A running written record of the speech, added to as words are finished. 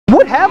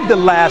have the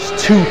last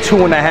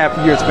 2.5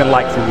 years been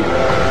like for you?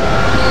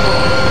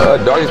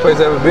 Darkest place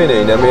I've ever been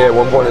in. I mean, at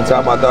one point in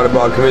time, I thought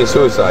about committing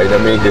suicide. You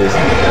know what I mean? Because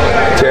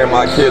tearing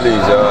my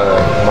Achilles,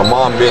 my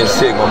mom being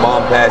sick, my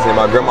mom passing,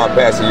 my grandma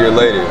passed a year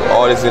later.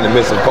 All this in the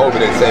midst of COVID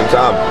at the same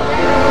time.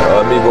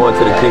 Me going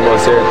to the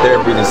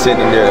chemotherapy and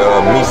sitting there,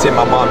 me seeing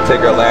my mom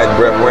take her last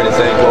breath, wearing the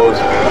same clothes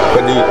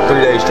for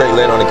 3 days straight,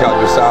 laying on the couch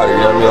beside her.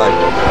 You know what I mean? Like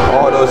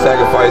all those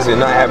sacrifices,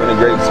 not having a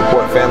great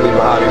support family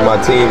behind me, my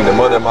team, the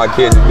mother of my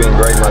kids has been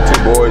great. My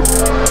 2 boys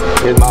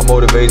is my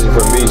motivation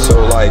for me. So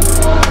like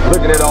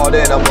looking at all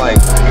that, I'm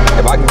like,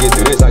 if I can get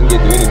through this, I can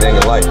get through anything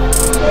in life.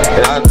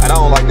 And I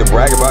don't like to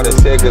brag about it,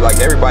 because like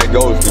everybody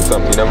goes through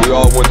something. You know, we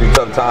all went through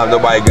tough times.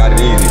 Nobody got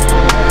it easy.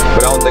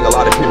 But I don't think a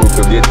lot of people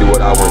could get through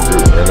what I went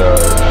through. And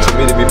to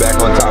me, to be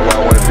back on top where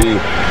I want to be,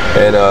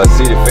 and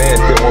see the fans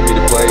still want me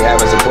to play,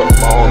 having support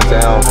from my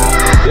hometown,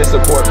 just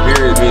support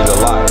period means a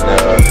lot.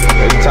 And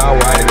every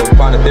time where I had to go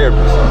find a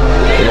therapist,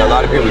 you know, a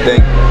lot of people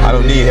think I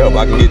don't need help.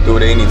 I can get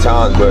through it at any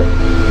time, but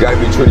you got to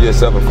be true to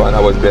yourself and find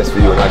out what's best for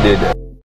you, and I did that.